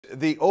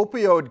The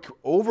opioid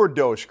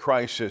overdose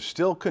crisis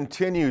still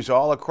continues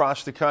all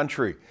across the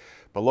country,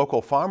 but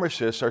local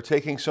pharmacists are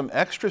taking some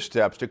extra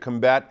steps to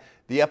combat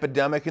the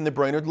epidemic in the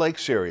Brainerd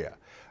Lakes area.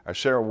 Our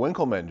Sarah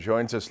Winkleman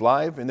joins us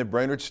live in the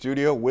Brainerd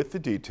studio with the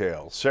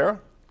details. Sarah?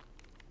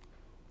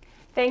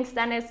 Thanks,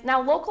 Dennis.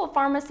 Now, local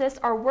pharmacists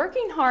are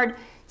working hard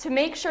to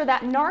make sure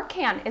that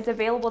Narcan is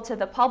available to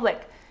the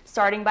public,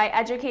 starting by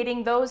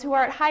educating those who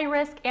are at high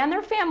risk and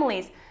their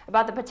families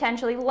about the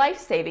potentially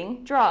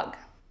life-saving drug.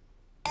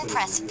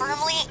 Press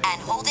firmly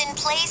and hold in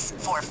place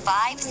for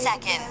 5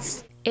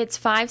 seconds. It's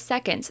 5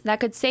 seconds that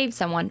could save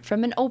someone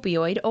from an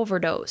opioid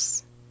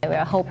overdose. We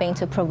are hoping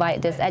to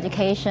provide this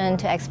education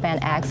to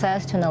expand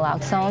access to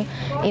naloxone,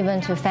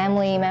 even to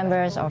family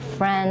members or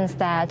friends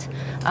that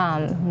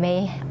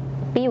may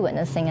be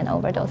witnessing an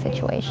overdose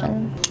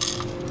situation.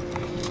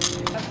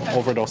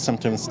 Overdose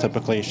symptoms,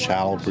 typically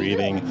shallow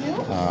breathing.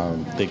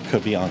 They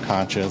could be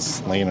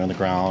unconscious, laying on the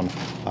ground.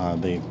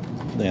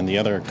 And the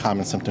other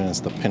common symptom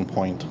is the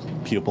pinpoint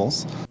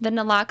pupils. The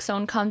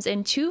naloxone comes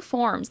in two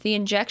forms, the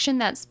injection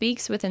that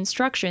speaks with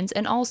instructions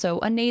and also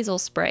a nasal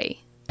spray.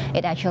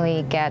 It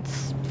actually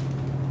gets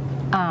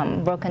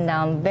broken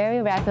down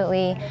very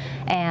rapidly,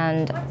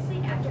 and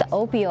the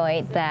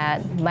opioid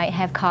that might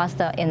have caused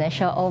the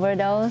initial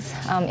overdose,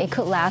 it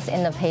could last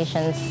in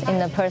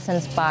the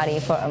person's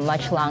body for a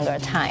much longer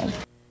time.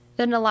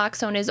 The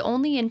naloxone is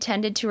only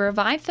intended to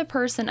revive the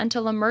person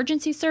until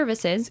emergency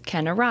services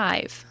can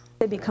arrive.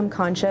 They become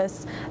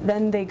conscious,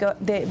 then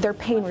their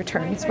pain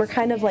returns. We're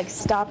kind of like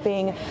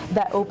stopping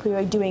that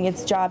opioid doing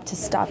its job to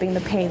stopping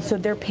the pain. So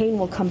their pain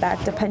will come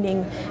back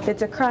depending if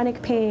it's a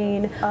chronic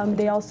pain.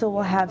 They also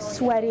will have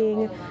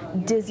sweating,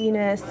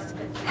 dizziness,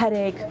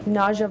 headache,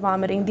 nausea,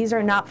 vomiting. These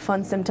are not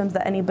fun symptoms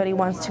that anybody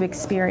wants to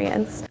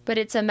experience. But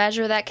it's a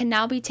measure that can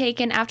now be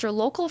taken after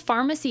local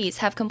pharmacies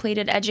have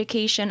completed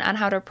education on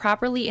how to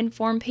properly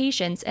inform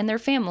patients and their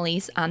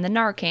families on the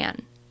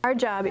Narcan. Our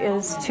job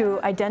is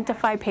to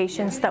identify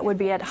patients that would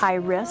be at high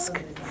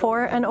risk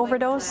for an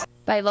overdose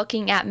by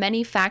looking at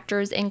many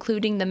factors,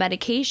 including the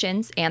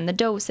medications and the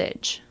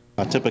dosage.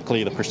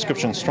 Typically the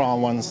prescription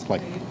strong ones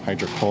like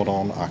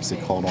hydrocodone,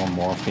 oxycodone,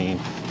 morphine,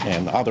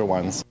 and other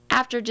ones.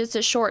 After just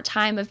a short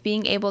time of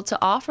being able to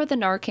offer the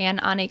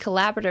Narcan on a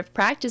collaborative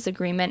practice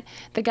agreement,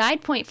 the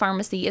Guide Point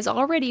Pharmacy is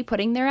already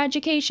putting their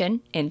education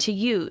into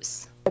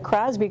use. The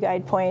Crosby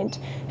Guide Point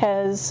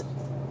has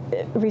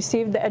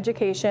received the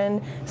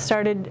education,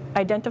 started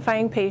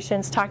identifying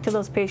patients, talked to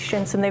those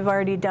patients, and they've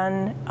already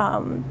done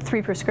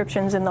 3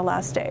 prescriptions in the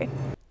last day.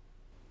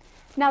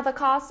 Now, the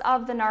cost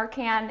of the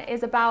Narcan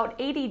is about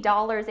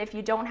 $80 if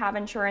you don't have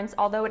insurance,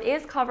 although it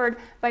is covered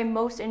by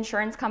most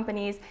insurance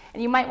companies,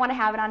 and you might want to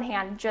have it on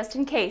hand just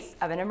in case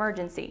of an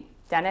emergency.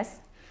 Dennis?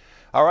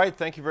 All right,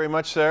 thank you very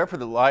much, Sarah, for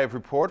the live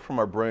report from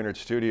our Brainerd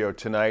studio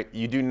tonight.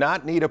 You do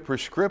not need a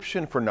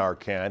prescription for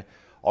Narcan.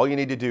 All you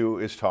need to do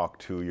is talk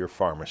to your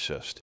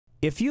pharmacist.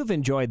 If you've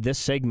enjoyed this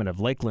segment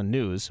of Lakeland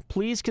News,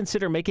 please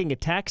consider making a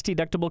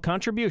tax-deductible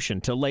contribution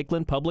to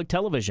Lakeland Public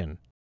Television.